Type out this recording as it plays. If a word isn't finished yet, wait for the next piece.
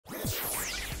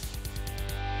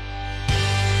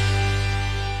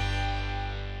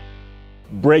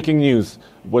Breaking news.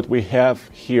 What we have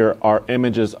here are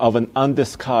images of an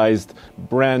undisguised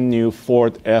brand new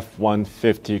Ford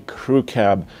F-150 crew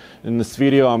cab. In this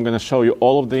video, I'm going to show you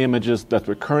all of the images that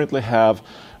we currently have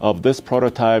of this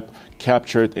prototype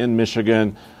captured in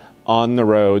Michigan on the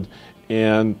road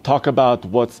and talk about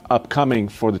what's upcoming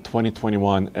for the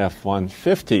 2021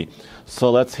 F-150.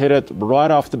 So let's hit it right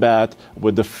off the bat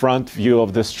with the front view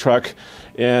of this truck.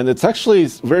 And it's actually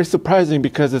very surprising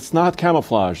because it's not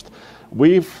camouflaged.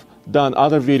 We've done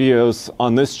other videos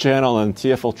on this channel and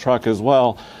TFL Truck as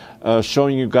well,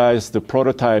 showing you guys the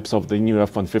prototypes of the new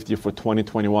F-150 for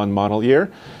 2021 model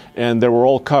year. And they were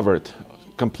all covered,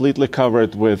 completely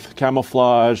covered with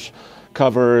camouflage,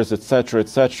 covers, etc.,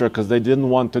 because they didn't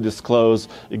want to disclose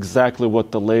exactly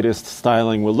what the latest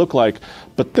styling will look like.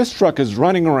 But this truck is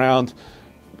running around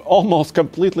almost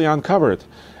completely uncovered.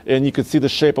 And you can see the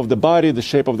shape of the body, the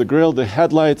shape of the grille, the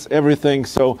headlights, everything.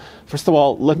 So first of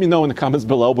all, let me know in the comments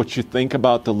below what you think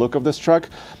about the look of this truck.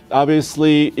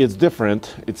 Obviously, it's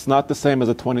different. It's not the same as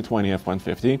a 2020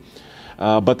 F-150.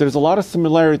 But there's a lot of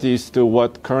similarities to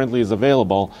what currently is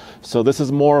available. So this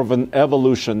is more of an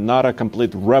evolution, not a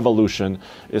complete revolution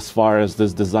as far as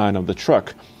this design of the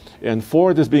truck. And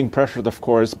Ford is being pressured, of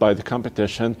course, by the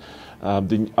competition,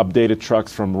 the updated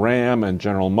trucks from Ram and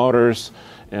General Motors.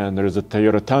 And there's a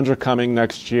Toyota Tundra coming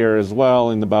next year as well,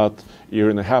 in about a year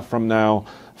and a half from now.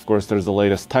 Of course, there's the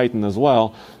latest Titan as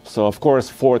well. So, of course,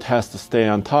 Ford has to stay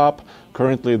on top.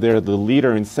 Currently, they're the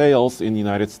leader in sales in the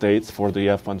United States for the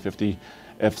F-150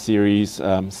 F-Series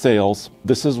sales.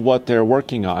 This is what they're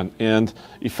working on. And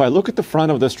if I look at the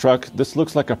front of this truck, this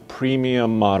looks like a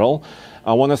premium model.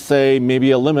 I want to say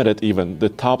maybe a limited even, the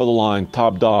top of the line,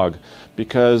 top dog,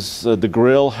 because the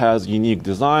grille has unique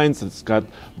designs. It's got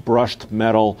brushed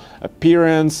metal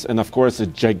appearance and, of course, a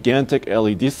gigantic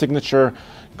LED signature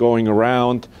going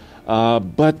around.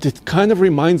 But it kind of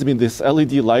reminds me, this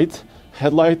LED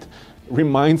headlight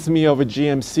reminds me of a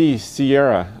GMC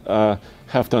Sierra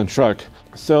half-ton truck.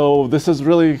 So this is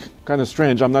really kind of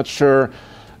strange. I'm not sure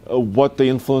what the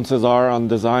influences are on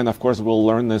design. Of course, we'll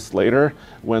learn this later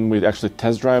when we actually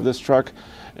test drive this truck.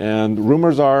 And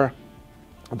rumors are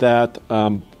that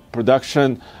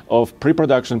production of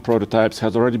pre-production prototypes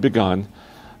has already begun,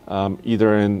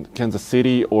 either in Kansas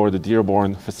City or the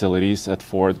Dearborn facilities at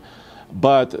Ford.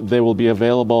 But they will be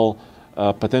available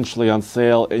potentially on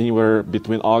sale anywhere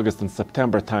between August and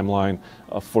September timeline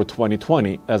for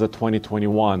 2020 as a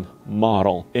 2021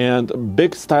 model. And a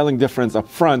big styling difference up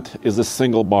front is a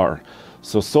single bar.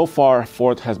 So far,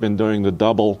 Ford has been doing the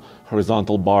double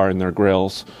horizontal bar in their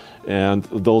grills, and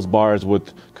those bars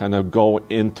would kind of go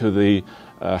into the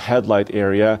headlight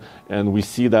area, and we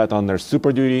see that on their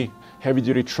Super Duty, heavy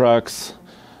duty trucks,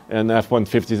 and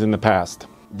F-150s in the past.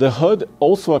 The hood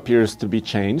also appears to be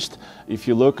changed. If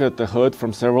you look at the hood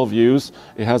from several views,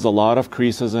 it has a lot of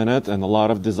creases in it and a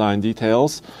lot of design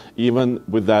details, even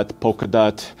with that polka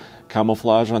dot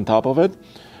camouflage on top of it.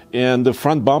 And the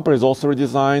front bumper is also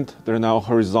redesigned. They're now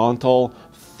horizontal,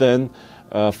 thin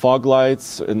fog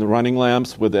lights and running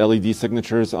lamps with LED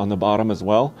signatures on the bottom as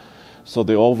well. So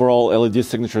the overall LED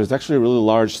signature is actually really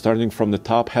large, starting from the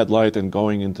top headlight and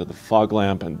going into the fog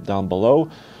lamp and down below.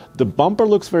 The bumper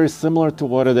looks very similar to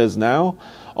what it is now,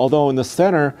 although in the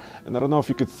center, and I don't know if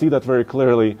you could see that very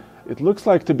clearly, it looks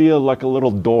like to be like a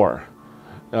little door.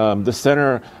 The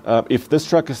center, if this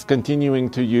truck is continuing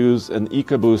to use an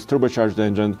EcoBoost turbocharged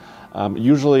engine,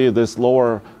 usually this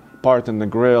lower part in the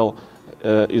grille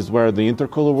is where the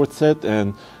intercooler would sit,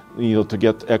 and to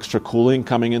get extra cooling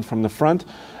coming in from the front.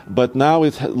 But now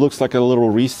it looks like a little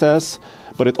recess,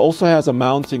 but it also has a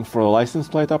mounting for a license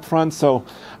plate up front, so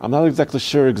I'm not exactly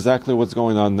sure what's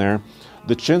going on there.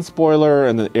 The chin spoiler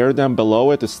and the air dam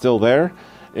below it is still there,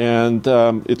 and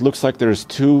it looks like there's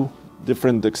two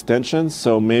different extensions,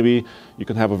 so maybe you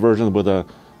can have a version with a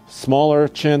smaller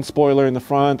chin spoiler in the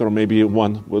front, or maybe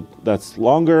one that's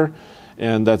longer,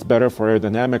 and that's better for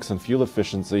aerodynamics and fuel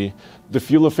efficiency. The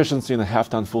fuel efficiency in a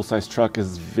half-ton full-size truck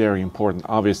is very important,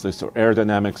 obviously, so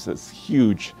aerodynamics is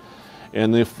huge.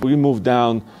 And if we move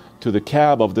down to the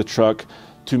cab of the truck,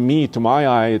 to my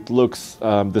eye, it looks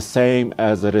the same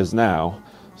as it is now.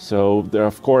 So there,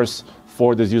 of course,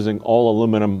 Ford is using all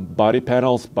aluminum body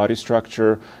panels, body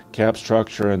structure, cab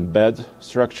structure, and bed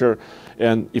structure.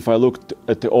 And if I look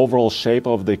at the overall shape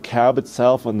of the cab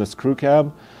itself on this crew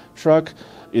cab truck,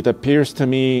 it appears to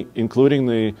me,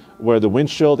 including where the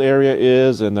windshield area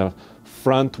is and the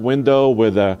front window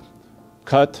with a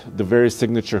cut, the very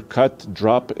signature cut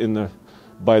drop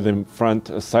by the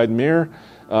front side mirror,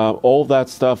 all that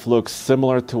stuff looks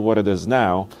similar to what it is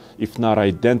now, if not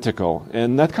identical.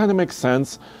 And that kind of makes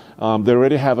sense. They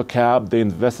already have a cab. They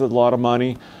invested a lot of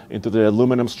money into the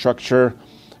aluminum structure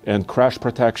and crash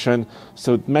protection.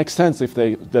 So it makes sense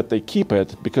that they keep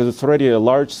it because it's already a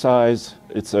large size.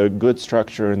 It's a good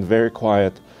structure and very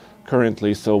quiet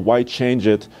currently. So why change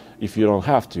it if you don't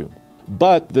have to?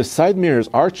 But the side mirrors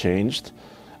are changed.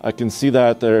 I can see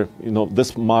that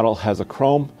this model has a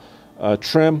chrome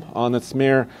trim on its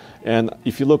mirror. And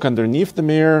if you look underneath the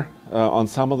mirror on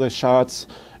some of the shots,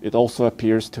 it also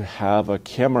appears to have a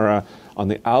camera on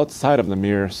the outside of the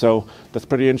mirror. So that's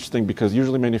pretty interesting because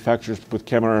usually manufacturers put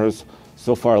cameras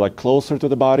so far like closer to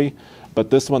the body, but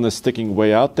this one is sticking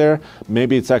way out there.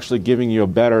 Maybe it's actually giving you a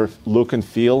better look and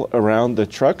feel around the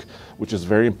truck, which is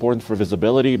very important for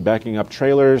visibility, backing up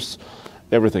trailers,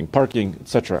 everything, parking,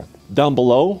 etc. Down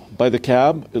below by the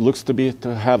cab, it looks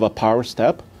to have a power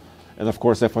step. And of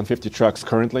course, F-150 trucks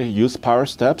currently use power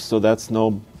steps, so that's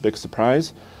no big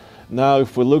surprise. Now,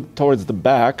 if we look towards the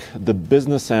back, the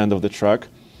business end of the truck,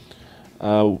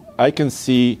 I can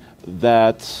see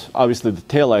that obviously the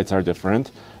taillights are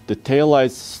different. The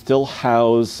taillights still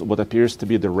house what appears to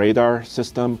be the radar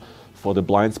system for the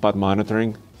blind spot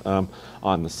monitoring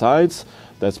on the sides.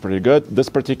 That's pretty good. This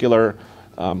particular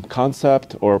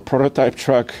concept or prototype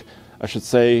truck, I should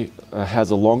say,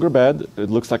 has a longer bed. It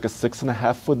looks like a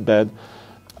 6.5-foot bed.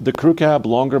 The crew cab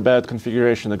longer bed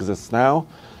configuration exists now,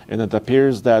 and it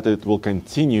appears that it will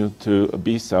continue to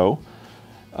be so.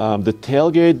 The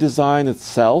tailgate design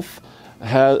itself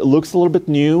looks a little bit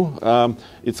new.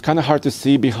 It's kind of hard to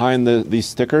see behind these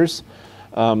stickers.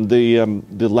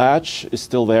 The latch is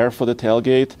still there for the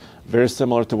tailgate, very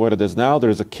similar to what it is now.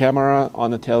 There's a camera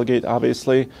on the tailgate,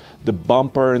 obviously. The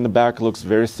bumper in the back looks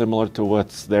very similar to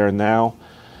what's there now.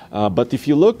 But if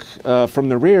you look from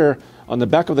the rear, on the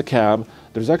back of the cab,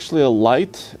 there's actually a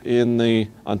light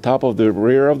on top of the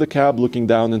rear of the cab looking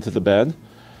down into the bed,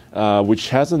 which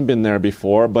hasn't been there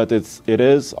before, but it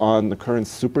is on the current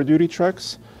Super Duty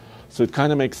trucks. So it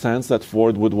kind of makes sense that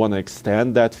Ford would want to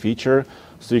extend that feature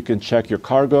so you can check your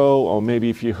cargo, or maybe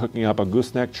if you're hooking up a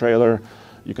gooseneck trailer,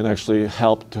 you can actually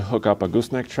help to hook up a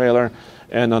gooseneck trailer.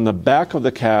 And on the back of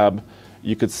the cab,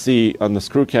 you could see on the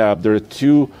screw cab, there are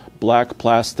two black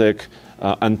plastic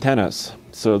antennas.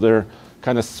 So they're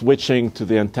kind of switching to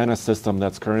the antenna system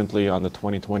that's currently on the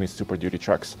 2020 Super Duty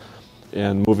trucks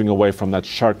and moving away from that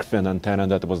shark fin antenna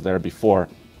that was there before.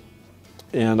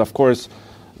 And of course,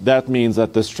 that means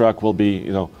that this truck will be,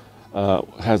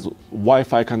 has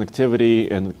Wi-Fi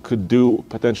connectivity and could do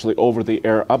potentially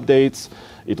over-the-air updates.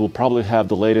 It will probably have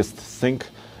the latest sync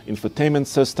infotainment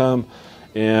system.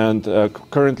 And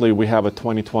currently we have a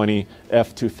 2020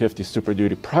 F-250 Super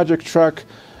Duty project truck.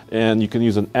 And you can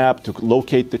use an app to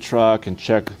locate the truck and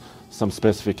check some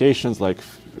specifications like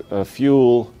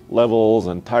fuel levels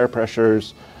and tire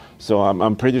pressures. So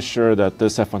I'm pretty sure that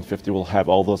this F-150 will have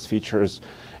all those features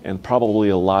and probably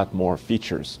a lot more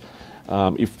features.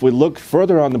 If we look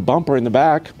further on the bumper in the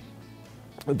back,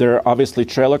 there are obviously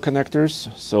trailer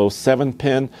connectors, so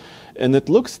 7-pin. And it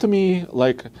looks to me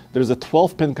like there's a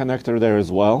 12-pin connector there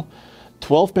as well.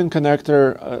 12-pin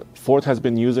connector Ford has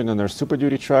been using on their Super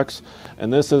Duty trucks,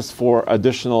 and this is for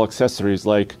additional accessories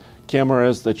like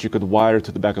cameras that you could wire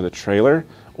to the back of the trailer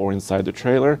or inside the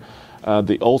trailer.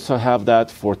 They also have that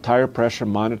for tire pressure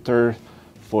monitor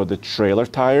for the trailer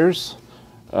tires.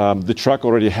 The truck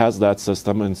already has that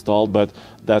system installed, but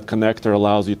that connector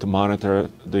allows you to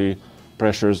monitor the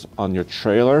pressures on your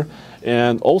trailer.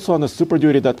 And also on the Super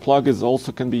Duty, that plug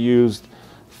also can be used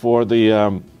for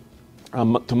the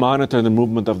to monitor the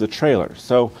movement of the trailer.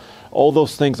 So all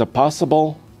those things are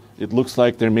possible. It looks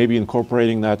like they're maybe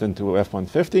incorporating that into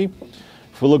F-150.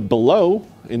 If we look below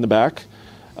in the back,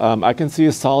 I can see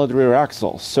a solid rear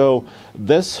axle. So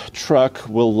this truck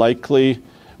will likely,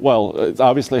 well, it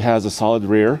obviously has a solid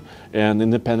rear and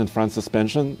independent front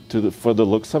suspension for the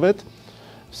looks of it.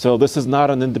 So this is not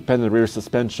an independent rear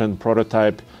suspension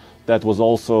prototype that was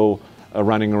also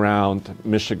running around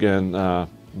Michigan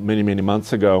many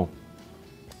months ago.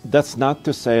 That's not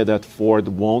to say that Ford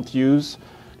won't use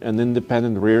an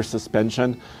independent rear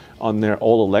suspension on their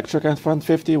all-electric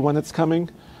F-150 when it's coming.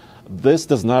 This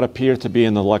does not appear to be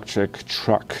an electric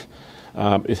truck.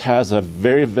 It has a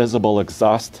very visible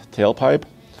exhaust tailpipe.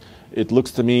 It looks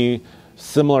to me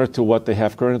similar to what they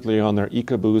have currently on their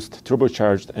EcoBoost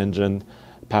turbocharged engine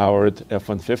powered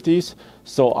F-150s.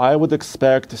 So I would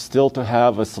expect still to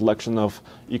have a selection of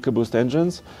EcoBoost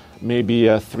engines, maybe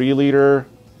a 3-liter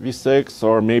V6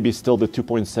 or maybe still the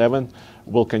 2.7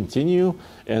 will continue,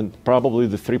 and probably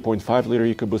the 3.5-liter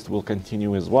EcoBoost will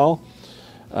continue as well.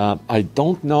 I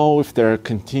don't know if they're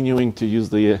continuing to use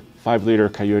the 5-liter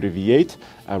Coyote V8.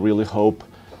 I really hope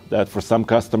that for some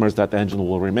customers that engine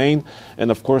will remain. And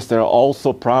of course, they're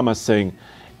also promising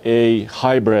a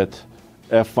hybrid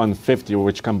F-150,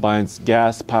 which combines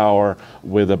gas power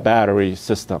with a battery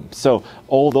system. So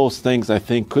all those things I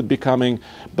think could be coming,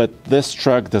 but this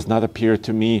truck does not appear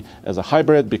to me as a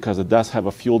hybrid because it does have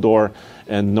a fuel door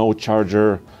and no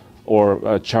charger or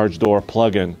a charge door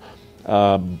plug-in.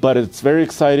 But it's very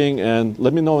exciting, and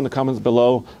let me know in the comments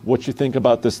below what you think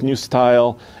about this new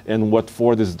style and what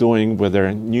Ford is doing with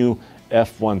their new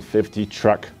F-150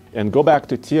 truck. And go back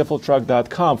to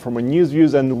tfltruck.com for more news,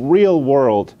 views, and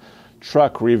real-world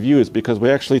truck reviews, because we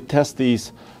actually test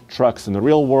these trucks in the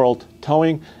real world,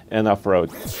 towing and off-road.